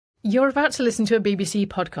You're about to listen to a BBC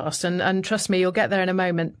podcast, and trust me, you'll get there in a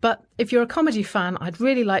moment. But if you're a comedy fan, I'd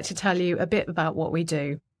really like to tell you a bit about what we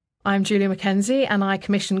do. I'm Julia Mackenzie, and I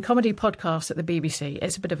commission comedy podcasts at the BBC.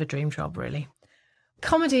 It's a bit of a dream job, really.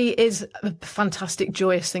 Comedy is a fantastic,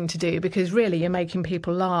 joyous thing to do because really you're making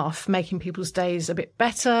people laugh, making people's days a bit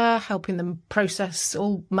better, helping them process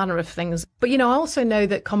all manner of things. But, I also know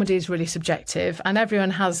that comedy is really subjective and everyone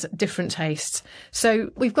has different tastes. So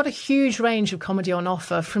we've got a huge range of comedy on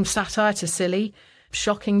offer, from satire to silly,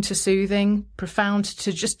 shocking to soothing, profound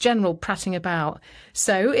to just general prattling about.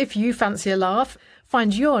 So if you fancy a laugh,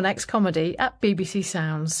 find your next comedy at BBC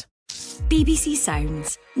Sounds. BBC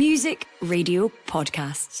Sounds. Music, radio,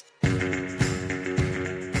 podcasts.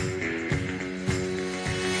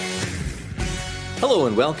 Hello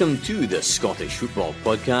and welcome to the Scottish Football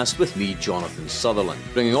Podcast with me, Jonathan Sutherland,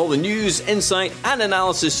 bringing all the news, insight and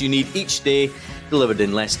analysis you need each day, delivered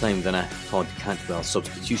in less time than a Todd Cantwell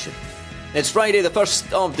substitution. It's Friday the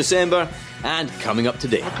 1st of December and coming up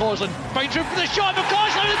today. McCausland finds room for the shot,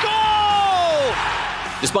 McCausland, the goal!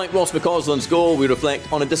 Despite Ross McCausland's goal, we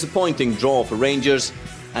reflect on a disappointing draw for Rangers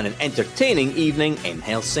and an entertaining evening in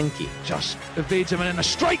Helsinki. Just evades him and then a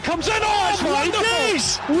strike comes in. Oh my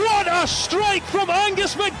days! What a strike from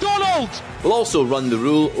Angus MacDonald! We'll also run the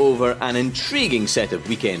rule over an intriguing set of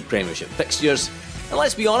weekend Premiership fixtures. And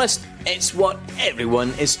let's be honest, it's what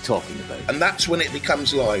everyone is talking about. And that's when it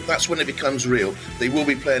becomes live. That's when it becomes real. They will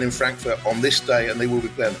be playing in Frankfurt on this day and they will be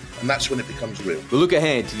playing. And that's when it becomes real. We'll look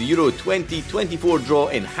ahead to the Euro 2024 draw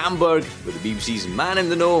in Hamburg with the BBC's man in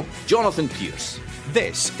the know, Jonathan Pearce.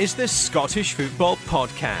 This is the Scottish Football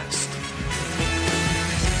Podcast.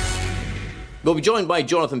 We'll be joined by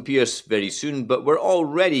Jonathan Pearce very soon, but we're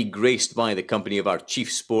already graced by the company of our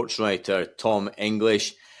chief sports writer, Tom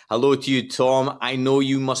English. Hello to you, Tom. I know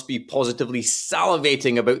you must be positively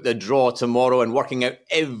salivating about the draw tomorrow and working out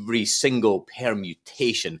every single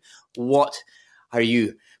permutation. What are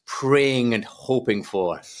you praying and hoping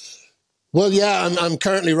for? Well, yeah, I'm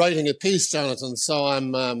currently writing a piece, Jonathan. So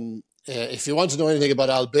if you want to know anything about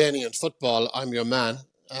Albanian football, I'm your man.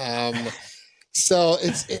 So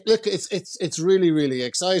it's really, really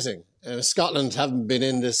exciting. Scotland haven't been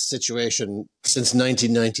in this situation since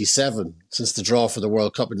 1997, since the draw for the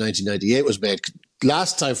World Cup in 1998 was made.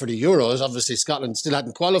 Last time for the Euros, obviously Scotland still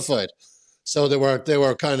hadn't qualified, so they were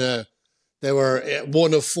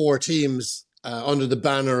one of four teams under the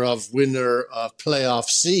banner of winner of playoff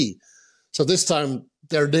C. So this time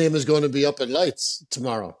their name is going to be up in lights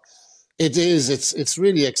tomorrow. It's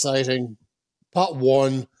really exciting. Pot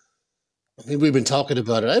one. I mean, we've been talking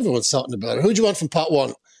about it. Everyone's talking about it. Who do you want from pot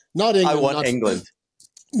one? Not England. I want England.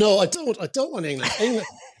 No, I don't. I don't want England.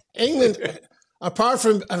 England. Apart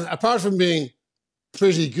from being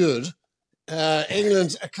pretty good,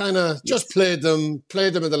 England kind of just played them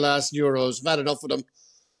in the last Euros. I've had enough of them.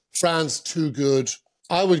 France, too good.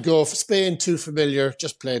 I would go for Spain, too familiar.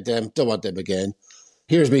 Just played them. Don't want them again.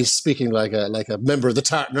 Here's me speaking like a member of the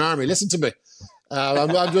Tartan Army. Listen to me.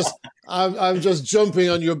 I'm just jumping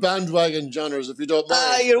on your bandwagon, Johners, if you don't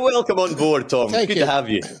mind. You're welcome on board, Tom. Good to have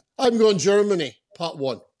you. I'm going Germany, pot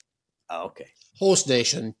one. Oh, okay. Host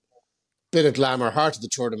nation, bit of glamour, heart of the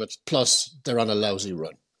tournament, plus they're on a lousy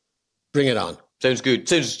run. Bring it on. Sounds good.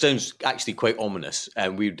 Sounds actually quite ominous.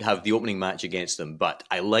 We'd have the opening match against them, but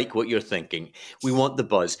I like what you're thinking. We want the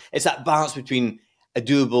buzz. It's that balance between a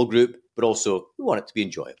doable group, but also we want it to be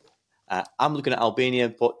enjoyable. I'm looking at Albania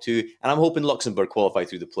in pot two, and I'm hoping Luxembourg qualify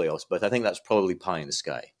through the playoffs, but I think that's probably pie in the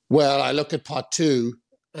sky. Well, I look at pot two,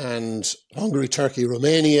 and Hungary, Turkey,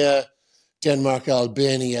 Romania, Denmark,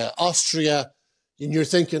 Albania, Austria, and you're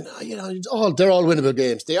thinking, they're all winnable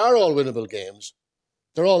games. They are all winnable games.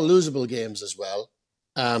 They're all losable games as well.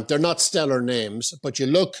 They're not stellar names, but you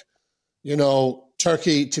look,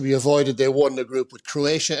 Turkey, to be avoided, they won the group with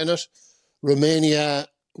Croatia in it. Romania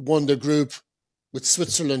won the group with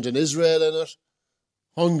Switzerland and Israel in it.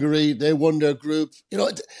 Hungary, they won their group.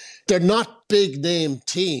 They're not big name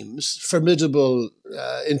teams, formidable,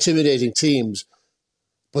 intimidating teams,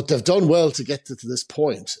 but they've done well to get to this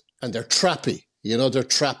point, and they're trappy. They're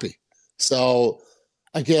trappy. So,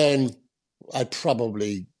 again, I'd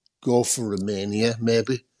probably go for Romania,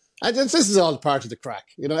 maybe. And this is all part of the crack.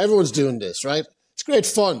 Everyone's doing this, right? It's great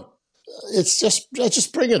fun. It's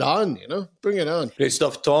just bring it on, bring it on. Great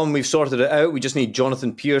stuff, Tom. We've sorted it out. We just need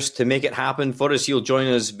Jonathan Pearce to make it happen for us. He'll join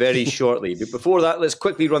us very shortly. But before that, let's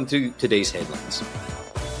quickly run through today's headlines.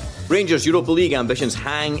 Rangers' Europa League ambitions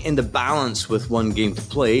hang in the balance with one game to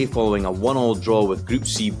play following a 1-1 draw with Group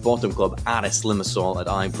C bottom club Aris Limassol at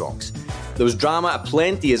Ibrox. There was drama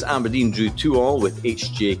aplenty as Aberdeen drew 2-2 with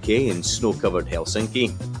HJK in snow-covered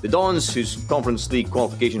Helsinki. The Dons, whose Conference League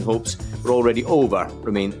qualification hopes were already over,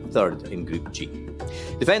 remain third in Group G.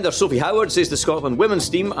 Defender Sophie Howard says the Scotland women's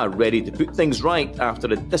team are ready to put things right after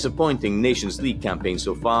a disappointing Nations League campaign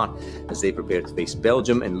so far as they prepare to face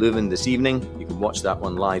Belgium in Leuven this evening. You can watch that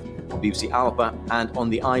one live on BBC Alpha and on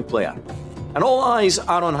the iPlayer. And all eyes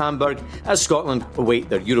are on Hamburg as Scotland await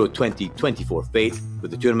their Euro 2024 fate,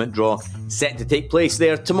 with the tournament draw set to take place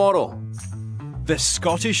there tomorrow. The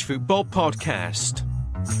Scottish Football Podcast.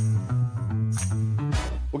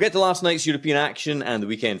 We'll get to last night's European action and the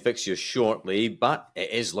weekend fixtures shortly, but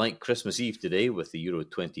it is like Christmas Eve today with the Euro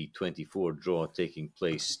 2024 draw taking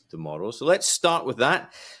place tomorrow. So let's start with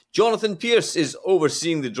that. Jonathan Pearce is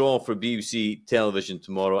overseeing the draw for BBC television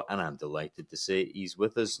tomorrow, and I'm delighted to say he's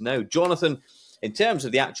with us now. Jonathan, in terms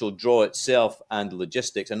of the actual draw itself and the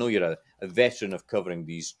logistics, I know you're a veteran of covering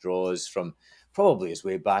these draws from probably as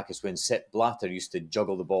way back as when Sepp Blatter used to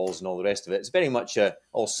juggle the balls and all the rest of it. It's very much a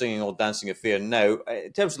all singing, all dancing affair now.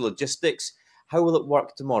 In terms of logistics, how will it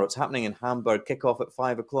work tomorrow? It's happening in Hamburg, kick-off at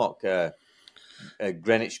 5 o'clock.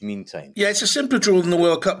 Greenwich Mean Time. Yeah, it's a simpler draw than the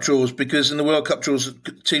World Cup draws, because in the World Cup draws,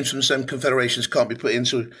 teams from the same confederations can't be put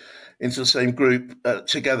into the same group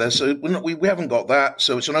together. So we haven't got that.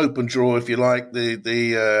 So it's an open draw, if you like.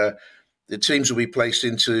 The teams will be placed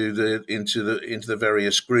into the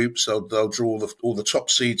various groups. They'll draw all the top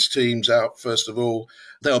seeds teams out first of all.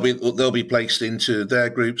 They'll be placed into their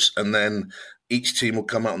groups, and then each team will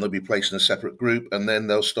come out and they'll be placed in a separate group, and then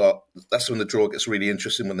they'll start. That's when the draw gets really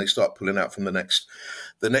interesting, when they start pulling out from the next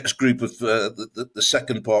group of the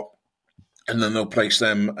second pot, and then they'll place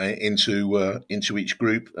them into each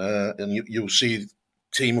group, and you'll see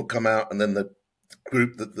team will come out, and then the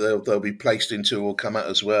group that they'll be placed into will come out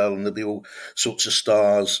as well, and there'll be all sorts of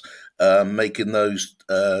stars making those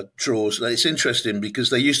draws. And it's interesting because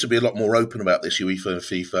they used to be a lot more open about this, UEFA and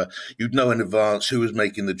FIFA. You'd know in advance who was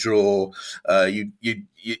making the draw. You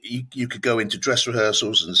could go into dress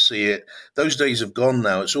rehearsals and see it. Those days have gone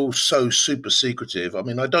now. It's all so super secretive. I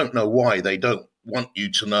mean, I don't know why they don't want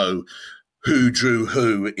you to know who drew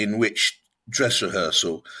who in which dress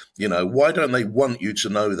rehearsal. You know, why don't they want you to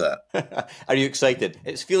know that? Are you excited?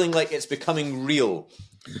 It's feeling like it's becoming real.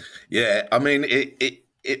 Yeah, I mean, it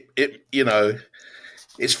you know,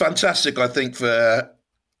 it's fantastic, I think, for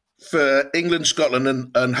England,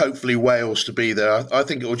 Scotland, and hopefully Wales to be there. I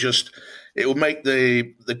think it will make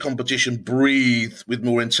the competition breathe with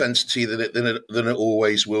more intensity than it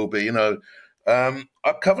always will be. You know,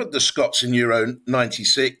 I covered the Scots in Euro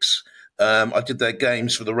 '96. I did their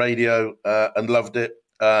games for the radio and loved it.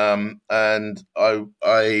 And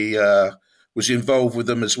I was involved with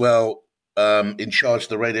them as well, in charge of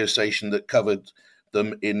the radio station that covered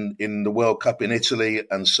them in the World Cup in Italy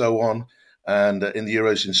and so on, and in the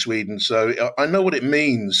Euros in Sweden. So I know what it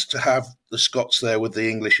means to have the Scots there with the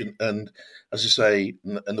English, and as I say,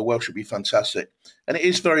 and the Welsh would be fantastic. And it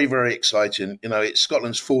is very, very exciting. You know, it's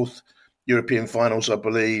Scotland's fourth European finals, I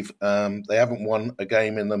believe. They haven't won a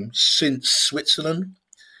game in them since Switzerland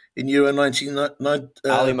in Euro 1999.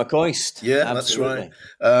 Ali McCoist. Yeah, absolutely.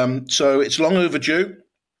 That's right. So it's long overdue,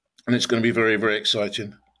 and it's going to be very, very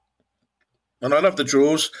exciting. And I love the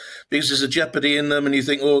draws because there's a jeopardy in them, and you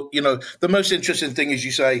think, well, you know, the most interesting thing is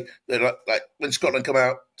you say, like when Scotland come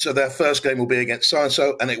out, so their first game will be against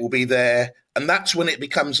so-and-so, and it will be there. And that's when it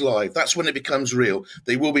becomes live. That's when it becomes real.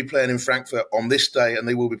 They will be playing in Frankfurt on this day, and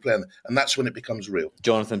they will be playing. And that's when it becomes real.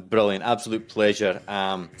 Jonathan, brilliant. Absolute pleasure.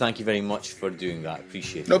 Thank you very much for doing that.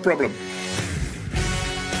 Appreciate it. No problem.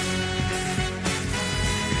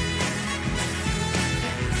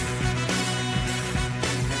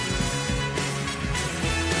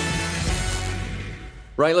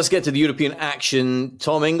 Right, let's get to the European action.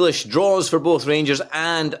 Tom English, draws for both Rangers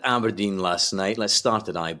and Aberdeen last night. Let's start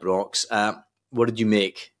at Ibrox. What did you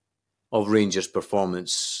make of Rangers'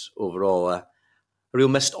 performance overall? A real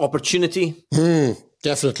missed opportunity?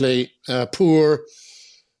 Definitely poor.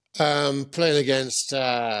 Playing against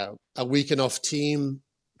a weak enough team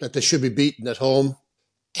that they should be beaten at home.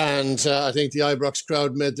 And I think the Ibrox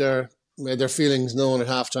crowd made their feelings known at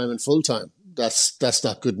halftime and full time. That's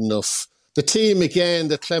not good enough. The team, again,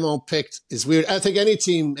 that Clement picked is weird. I think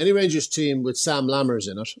any Rangers team with Sam Lammers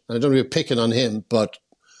in it, and I don't know if picking on him, but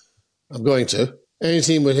I'm going to. Any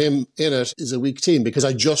team with him in it is a weak team because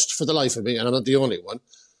I just, for the life of me, and I'm not the only one,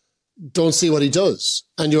 don't see what he does.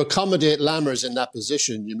 And you accommodate Lammers in that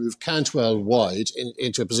position, you move Cantwell wide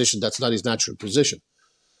into a position that's not his natural position.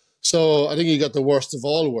 So I think you got the worst of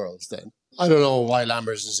all worlds then. I don't know why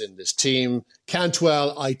Lammers is in this team.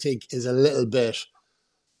 Cantwell, I think, is a little bit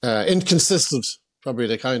inconsistent, probably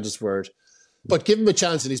the kindest word. But give him a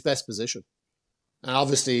chance in his best position. And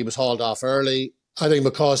obviously, he was hauled off early. I think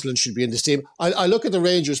McCausland should be in this team. I look at the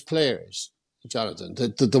Rangers players, Jonathan,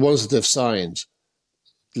 the ones that they've signed,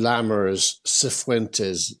 Lammers,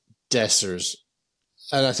 Cifuentes, Dessers,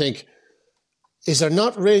 and I think, is there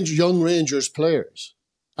not young Rangers players?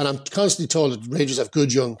 And I'm constantly told that Rangers have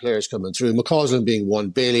good young players coming through, McCausland being one,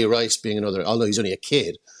 Bailey Rice being another, although he's only a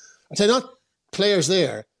kid. Are there not players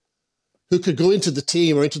there who could go into the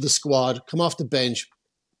team or into the squad, come off the bench,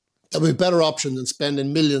 that would be a better option than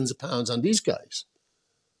spending millions of pounds on these guys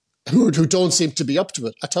who don't seem to be up to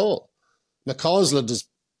it at all? McCausland is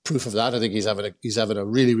proof of that. I think he's having a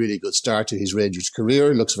really, really good start to his Rangers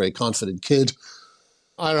career. He looks a very confident kid.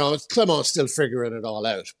 I don't know, Clement's still figuring it all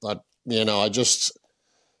out. But, I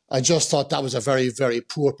just thought that was a very, very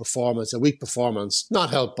poor performance, a weak performance, not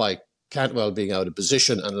helped by Cantwell being out of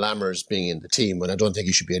position and Lammers being in the team, when I don't think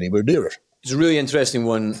he should be anywhere near it. It's a really interesting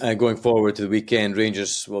one going forward to the weekend.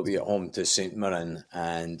 Rangers will be at home to St Mirren.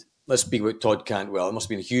 And let's speak about Todd Cantwell. It must have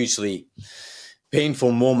been a hugely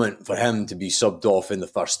painful moment for him to be subbed off in the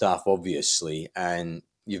first half, obviously. And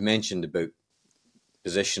you've mentioned about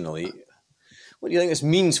positionally. What do you think this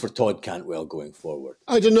means for Todd Cantwell going forward?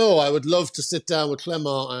 I don't know. I would love to sit down with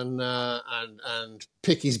Clement and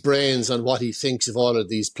pick his brains on what he thinks of all of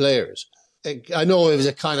these players. I know it was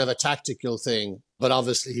a kind of a tactical thing, but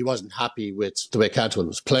obviously he wasn't happy with the way Cantwell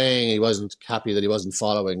was playing. He wasn't happy that he wasn't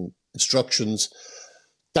following instructions.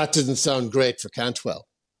 That didn't sound great for Cantwell.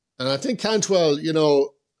 And I think Cantwell,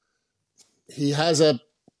 he has a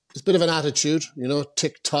bit of an attitude,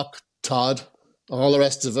 tick-tock, Todd, all the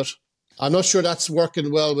rest of it. I'm not sure that's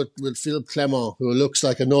working well with Philippe Clement, who looks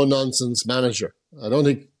like a no-nonsense manager. I don't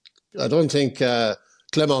think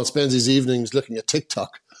Clement spends his evenings looking at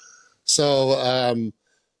TikTok. So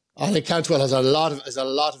I think Cantwell has a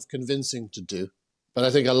lot of convincing to do, but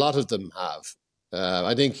I think a lot of them have.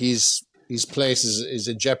 I think his place is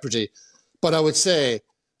in jeopardy. But I would say,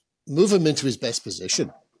 move him into his best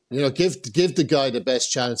position. Give the guy the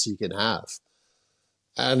best chance he can have.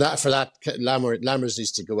 And Lammers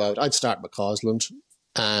needs to go out. I'd start McCausland,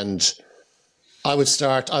 and I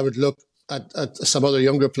would look at some other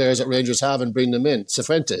younger players that Rangers have and bring them in.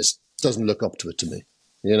 Cifuentes doesn't look up to it to me,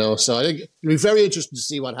 So I think it'll be very interesting to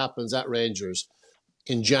see what happens at Rangers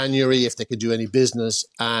in January, if they could do any business,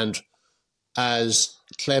 and as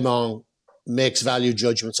Clement makes value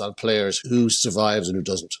judgments on players, who survives and who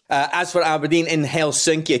doesn't. As for Aberdeen in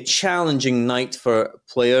Helsinki, a challenging night for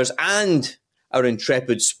players and our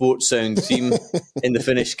intrepid sports sound team in the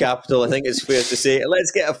Finnish capital, I think it's fair to say. Let's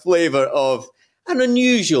get a flavour of an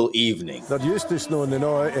unusual evening. They're used to snow and they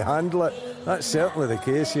know how to handle it. That's certainly the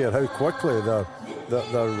case here, how quickly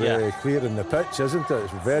they're clearing the pitch, isn't it?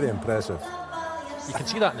 It's very impressive. You can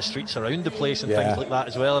see that in the streets around the place and things like that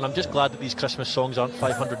as well. And I'm just glad that these Christmas songs aren't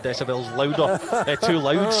 500 decibels louder, too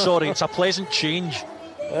loud, sorry. It's a pleasant change.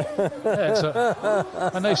 It's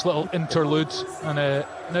a nice little interlude, and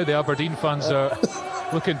now the Aberdeen fans are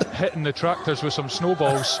hitting the tractors with some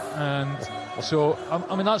snowballs, and so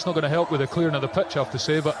I mean that's not going to help with the clearing of the pitch, I have to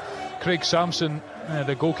say. But Craig Sampson,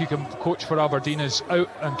 the goalkeeping coach for Aberdeen, is out,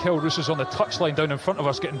 and Kel Roos is on the touchline down in front of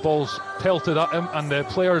us getting balls pelted at him, and the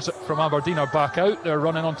players from Aberdeen are back out. They're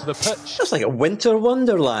running onto the pitch. Just like a winter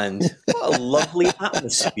wonderland. What a lovely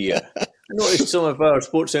atmosphere. I noticed some of our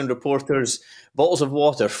Sports Sound reporters, bottles of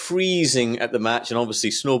water freezing at the match, and obviously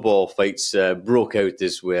snowball fights broke out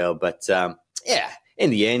as well. But in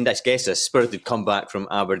the end, I guess a spirited comeback from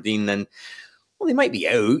Aberdeen. And, well, they might be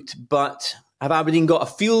out, but have Aberdeen got a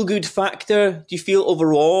feel-good factor, do you feel,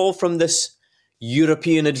 overall from this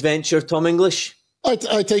European adventure, Tom English? I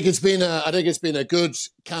think it's been a good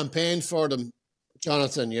campaign for them,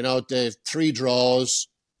 Jonathan. They've 3 draws,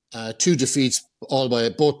 2 defeats,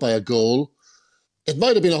 both by a goal. It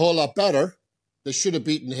might have been a whole lot better. They should have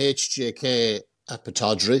beaten HJK at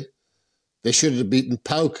Pittodrie. They should have beaten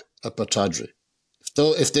PAOK at Pittodrie.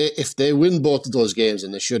 If they win both of those games,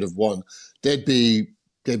 and they should have won, they'd be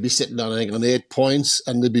sitting on 8 points,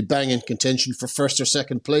 and they'd be banging contention for first or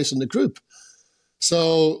second place in the group.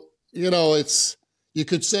 So you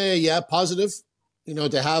could say positive.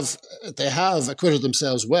 They have acquitted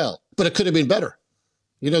themselves well, but it could have been better.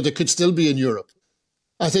 They could still be in Europe.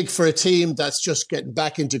 I think for a team that's just getting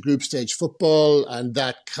back into group stage football, and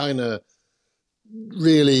that kind of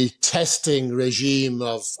really testing regime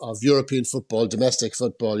of European football, domestic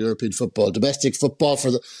football, European football, domestic football,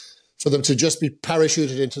 for them to just be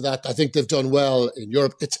parachuted into that, I think they've done well in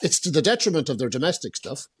Europe. It's to the detriment of their domestic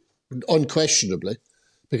stuff, unquestionably,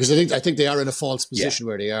 because I think they are in a false position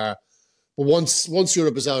where they are. But once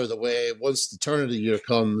Europe is out of the way, once the turn of the year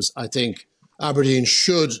comes, I think Aberdeen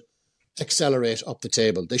should accelerate up the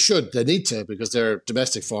table. They should. They need to, because their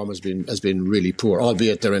domestic form has been really poor,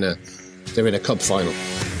 albeit they're in a cup final.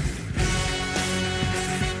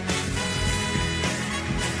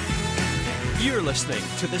 You're listening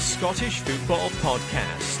to the Scottish Football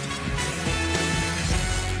Podcast.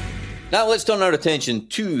 Now let's turn our attention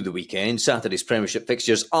to the weekend. Saturday's Premiership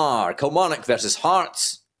fixtures are Kilmarnock versus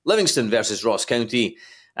Hearts, Livingston versus Ross County,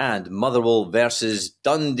 and Motherwell versus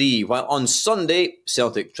Dundee. While on Sunday,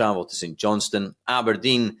 Celtic travel to St Johnstone,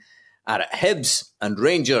 Aberdeen are at Hibs, and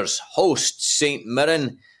Rangers host St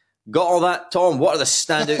Mirren. Got all that, Tom? What are the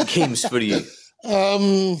standout games for you?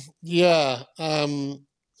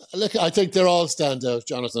 Look, I think they're all standout,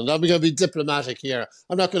 Jonathan. I'm going to be diplomatic here.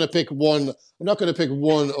 I'm not going to pick one. I'm not going to pick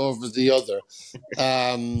one over the other.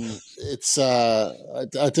 I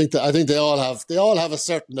think they all have a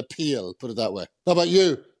certain appeal. Put it that way. How about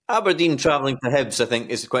you? Aberdeen travelling to Hibs, I think,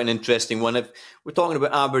 is quite an interesting one. If we're talking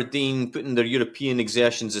about Aberdeen putting their European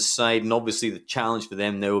exertions aside, and obviously the challenge for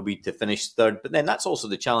them now will be to finish third, but then that's also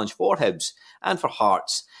the challenge for Hibs and for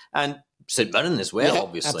Hearts and St Mirren as well,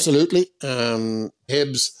 obviously. Absolutely.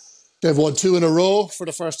 Hibs, they've won 2 in a row for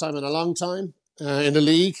the first time in a long time in the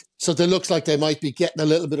league. So it looks like they might be getting a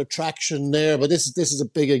little bit of traction there, but this is a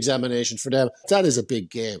big examination for them. That is a big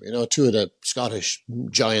game, 2 of the Scottish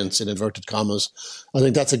giants in inverted commas. I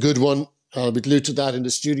think that's a good one. I'll be glued to that in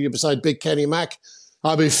the studio beside Big Kenny Mack.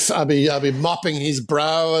 I'll be mopping his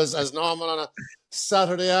brow as normal on a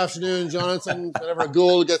Saturday afternoon, Jonathan. Whenever a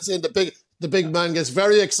goal gets in, the big man gets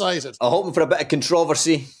very excited. I'm hoping for a bit of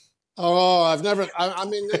controversy. Oh, I've never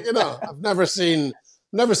seen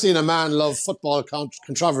a man love football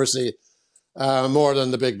controversy more than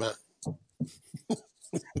the big man.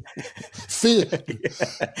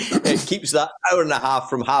 It keeps that hour and a half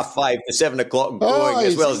from 5:30 to 7 o'clock going,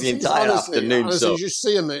 as well as the entire afternoon. Honestly, so you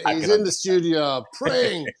see him. He's in the studio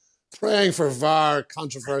praying for VAR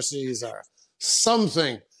controversies or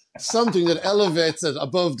something that elevates it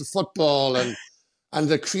above the football and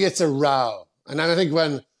that creates a row. And I think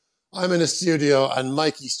when I'm in the studio and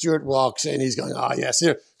Mikey Stewart walks in, he's going, "Oh yes,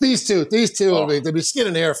 here these two they'll be skin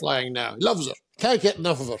and hair flying now." He loves it. Can't get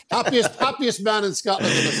enough of it. Happiest man in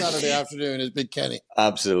Scotland on a Saturday afternoon is Big Kenny.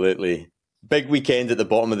 Absolutely. Big weekend at the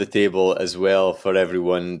bottom of the table as well for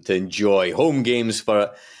everyone to enjoy. Home games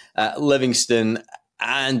for Livingston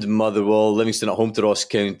and Motherwell. Livingston at home to Ross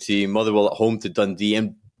County, Motherwell at home to Dundee,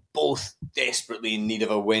 and both desperately in need of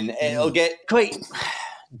a win. It'll get quite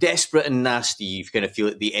desperate and nasty, you kind of feel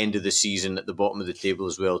at the end of the season at the bottom of the table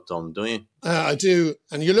as well, Tom, don't you? I do.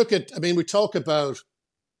 And you look at, we talk about,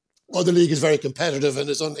 the league is very competitive and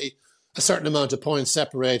there's only a certain amount of points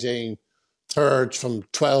separating third from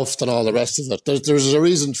 12th and all the rest of it. There's a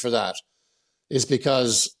reason for that. It's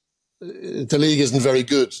because the league isn't very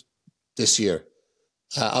good this year.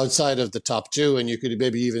 Outside of the top 2, and you could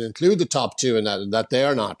maybe even include the top 2 in that they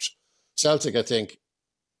are not. Celtic, I think,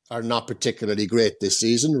 are not particularly great this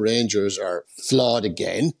season. Rangers are flawed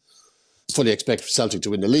again. Fully expect Celtic to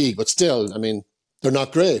win the league, but still, they're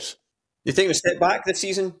not great. You think a step back this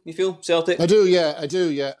season, you feel, Celtic? I do.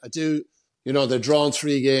 They've drawn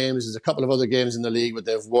 3 games. There's a couple of other games in the league, but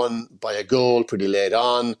they've won by a goal pretty late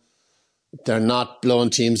on. They're not blowing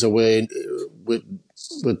teams away with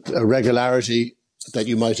a regularity that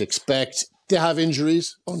you might expect. They have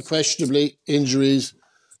injuries, unquestionably injuries,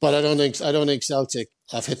 but I don't think Celtic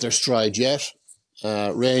have hit their stride yet.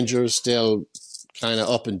 Rangers still kind of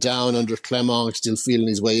up and down under Clement, still feeling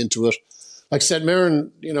his way into it. Like St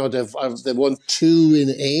Mirren, they've won 2 in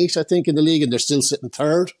 8, I think, in the league, and they're still sitting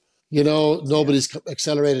third. Nobody's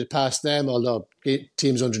accelerated past them, although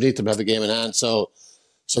teams underneath them have a game in hand. So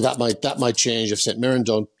that might change if St Mirren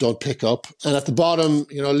don't pick up. And at the bottom,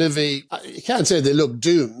 Livy, you can't say they look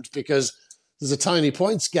doomed because there's a tiny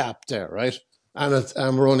points gap there, right? And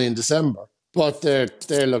we're only in December. But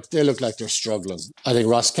they look like they're struggling. I think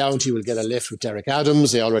Ross County will get a lift with Derek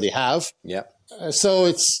Adams. They already have. Yeah. So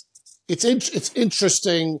it's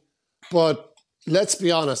interesting, but let's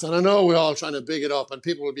be honest. And I know we're all trying to big it up, and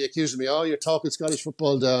people will be accusing me, "Oh, you're talking Scottish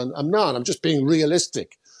football down." I'm not. I'm just being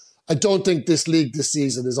realistic. I don't think this league this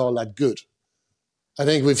season is all that good. I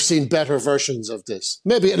think we've seen better versions of this.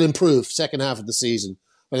 Maybe it'll improve second half of the season.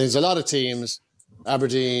 But there's a lot of teams,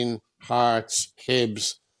 Aberdeen, Hearts,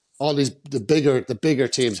 Hibs. All the bigger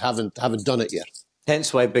teams haven't done it yet.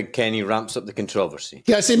 Hence why Big Kenny ramps up the controversy.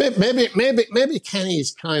 Yeah, see, maybe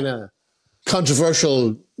Kenny's kind of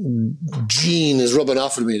controversial gene is rubbing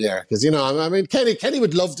off at me there because Kenny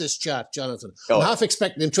would love this chat, Jonathan. I'm half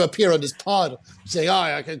expecting him to appear on this pod, saying,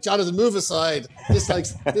 "Oh, Jonathan, move aside. This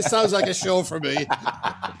sounds like a show for me."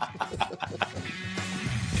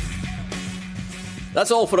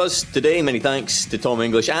 That's all for us today. Many thanks to Tom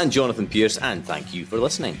English and Jonathan Pearce, and thank you for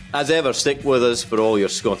listening. As ever, stick with us for all your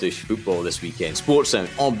Scottish football this weekend. Sports Sound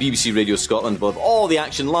on BBC Radio Scotland will have all the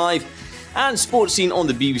action live, and Sports Scene on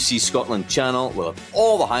the BBC Scotland channel will have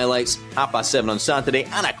all the highlights, 7:30 on Saturday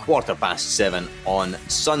and 7:15 on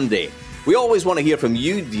Sunday. We always want to hear from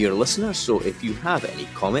you, dear listeners, so if you have any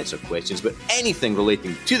comments or questions about anything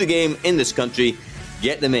relating to the game in this country,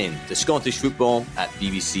 get them in to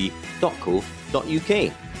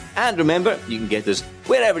scottishfootball@bbc.co.uk. And remember, you can get us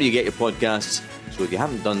wherever you get your podcasts, so if you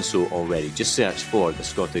haven't done so already, just search for the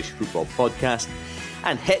Scottish Football Podcast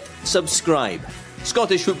and hit subscribe.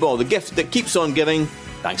 Scottish Football, the gift that keeps on giving.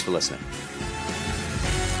 Thanks for listening.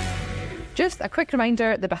 Just a quick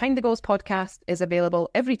reminder, the Behind the Goals podcast is available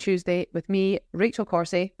every Tuesday with me, Rachel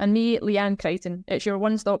Corsey, and me, Leanne Crichton. It's your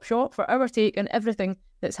one-stop shop for our take on everything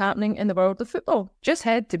that's happening in the world of football. Just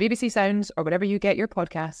head to BBC Sounds or wherever you get your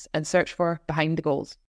podcasts and search for Behind the Goals.